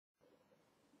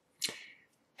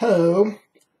Hello.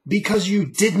 Because you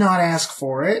did not ask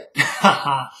for it,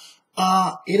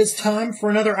 it is time for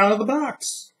another Out of the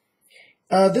Box.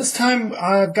 This time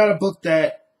I've got a book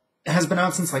that has been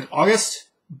out since like August,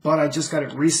 but I just got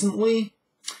it recently.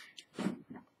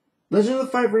 Legend of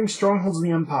the Five Rings, Strongholds of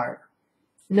the Empire.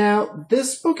 Now,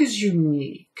 this book is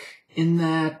unique in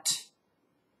that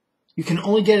you can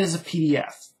only get it as a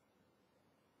PDF.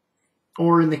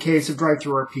 Or in the case of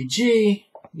Drive-Thru RPG,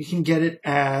 you can get it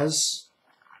as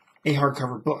a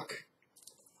hardcover book.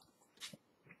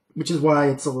 Which is why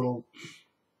it's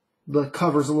the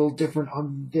cover's a little different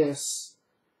on this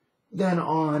than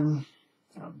on,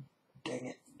 dang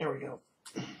it, there we go.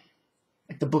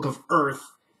 Like the Book of Earth,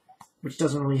 which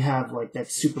doesn't really have like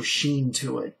that super sheen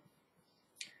to it.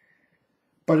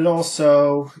 But it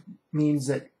also means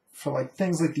that for like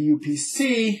things like the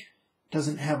UPC,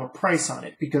 doesn't have a price on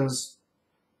it because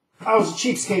I was a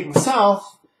cheapskate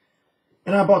myself,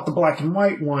 and I bought the black and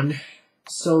white one,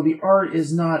 so the art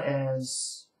is not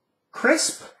as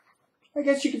crisp, I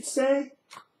guess you could say.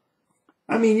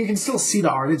 I mean, you can still see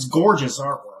the art. It's gorgeous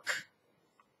artwork.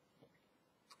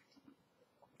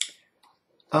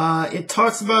 It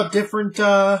talks about different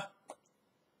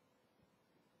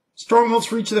strongholds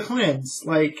for each of the clans,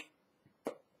 like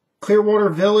Clearwater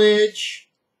Village,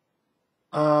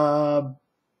 Broken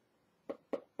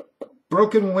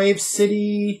Wave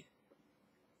City,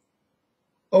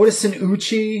 Otis and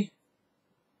Uchi.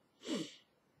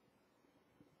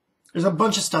 There's a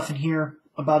bunch of stuff in here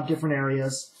about different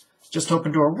areas. Just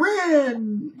open door.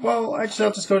 Well, actually,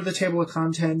 I'll just go to the table of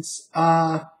contents.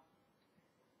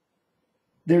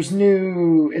 There's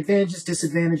new advantages,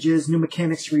 disadvantages, new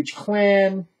mechanics for each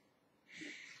clan.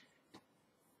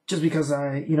 Just because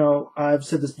I've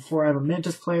said this before, I'm a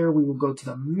Mantis player, we will go to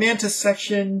the Mantis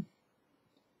section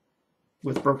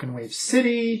with Broken Wave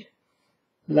City.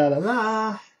 La la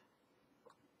la.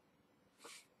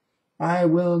 I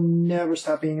will never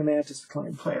stop being a Mantis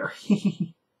clan player.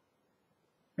 I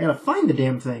gotta find the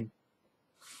damn thing.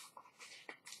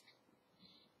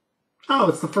 Oh,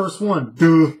 it's the first one.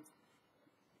 Duh.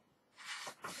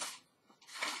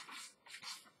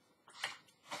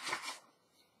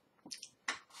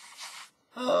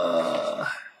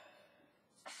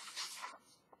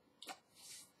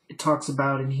 It talks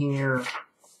about in here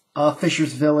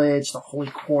Fisher's Village, the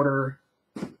Holy Quarter,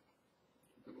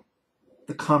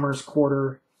 the Commerce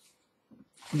Quarter,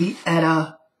 the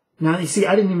Edda. Now, you see,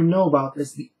 I didn't even know about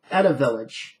this. The Edda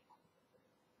Village,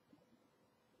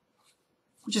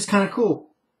 which is kind of cool.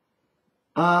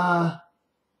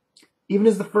 Even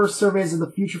as the first surveys of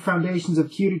the future foundations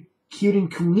of Cute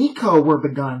and Kumiko were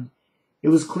begun, it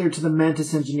was clear to the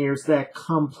Mantis engineers that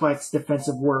complex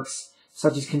defensive works,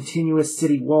 such as continuous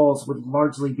city walls, would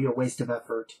largely be a waste of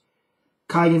effort.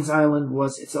 Kaigen's Island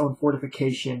was its own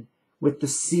fortification, with the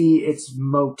sea its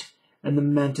moat, and the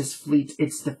Mantis fleet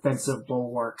its defensive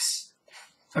bulwarks.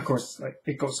 Of course,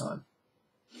 it goes on.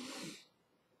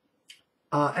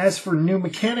 As for new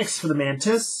mechanics for the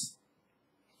Mantis,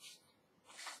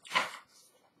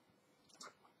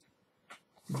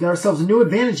 we've got ourselves a new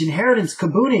advantage, Inheritance,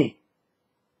 Kabuni.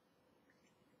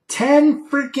 10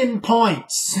 freaking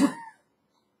points.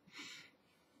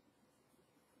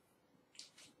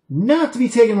 Not to be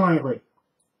taken lightly.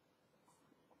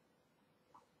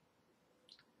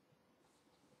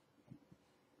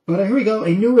 But here we go. A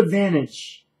new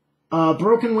advantage.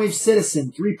 Broken Wave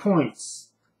Citizen, 3 points.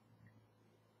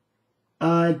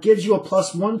 It gives you a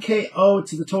 +1 KO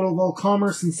to the total of all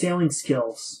commerce and sailing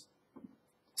skills.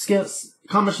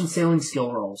 Commerce and sailing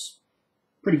skill rolls.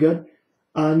 Pretty good.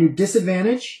 New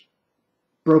disadvantage.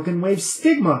 Broken Wave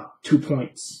Stigma, 2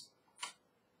 points.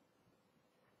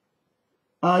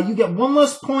 You get 1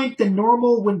 less point than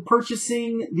normal when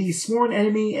purchasing the Sworn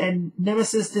Enemy and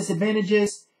Nemesis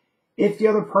disadvantages if the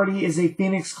other party is a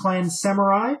Phoenix Clan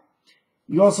Samurai.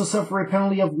 You also suffer a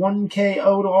penalty of 1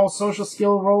 KO to all social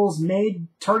skill rolls made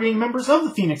targeting members of the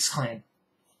Phoenix Clan.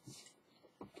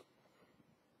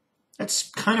 That's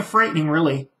kind of frightening,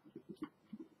 really.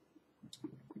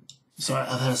 So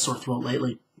I've had a sore throat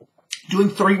lately. Doing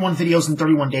 31 videos in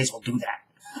 31 days will do that.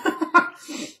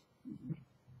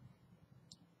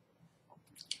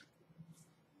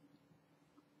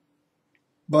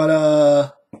 But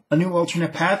a new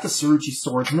alternate path, the Tsuruchi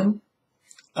Swordsman,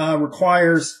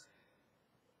 requires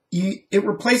it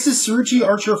replaces Tsuruchi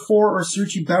Archer 4 or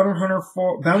Tsuruchi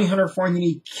Bounty Hunter 4 in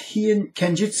the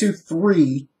Kenjutsu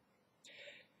 3.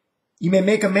 You may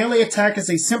make a melee attack as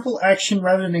a simple action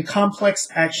rather than a complex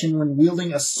action when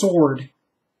wielding a sword.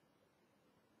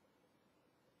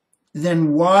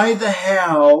 Then why the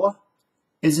hell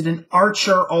is it an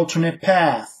Archer alternate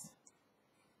path?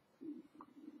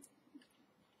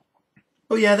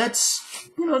 Oh yeah, that's,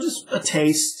 just a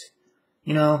taste.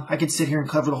 I could sit here and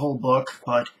cover the whole book,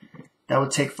 but that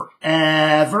would take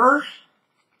forever.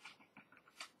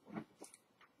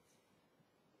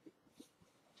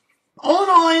 All in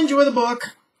all, I enjoy the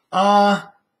book.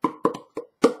 Now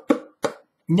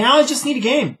I just need a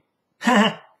game.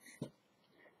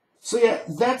 So yeah,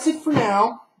 that's it for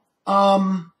now.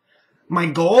 My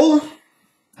goal,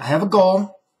 I have a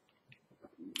goal.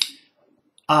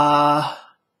 I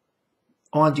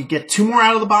want to get 2 more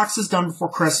out of the boxes done before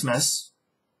Christmas.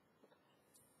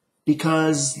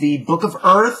 Because the Book of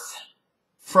Earth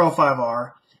for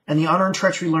L5R and the Honor and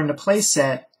Treachery Learn to Play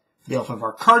set for the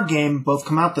L5R card game both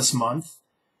come out this month.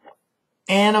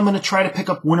 And I'm going to try to pick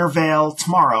up Winter Veil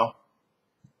tomorrow.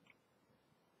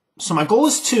 So my goal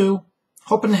is 2,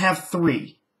 hoping to have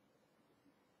 3.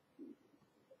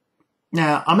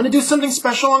 Now, I'm going to do something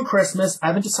special on Christmas. I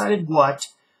haven't decided what.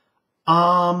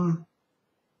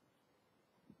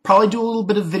 Probably do a little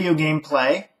bit of video game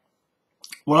play.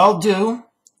 What I'll do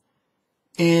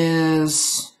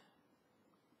is...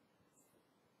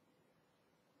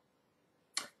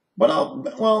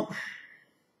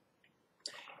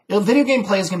 video game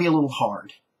play is going to be a little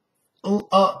hard.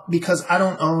 Because I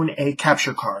don't own a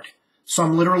capture card. So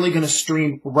I'm literally going to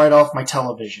stream right off my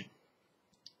television.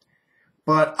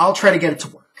 But I'll try to get it to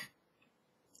work.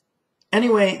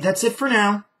 Anyway, that's it for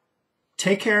now.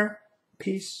 Take care.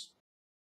 Peace.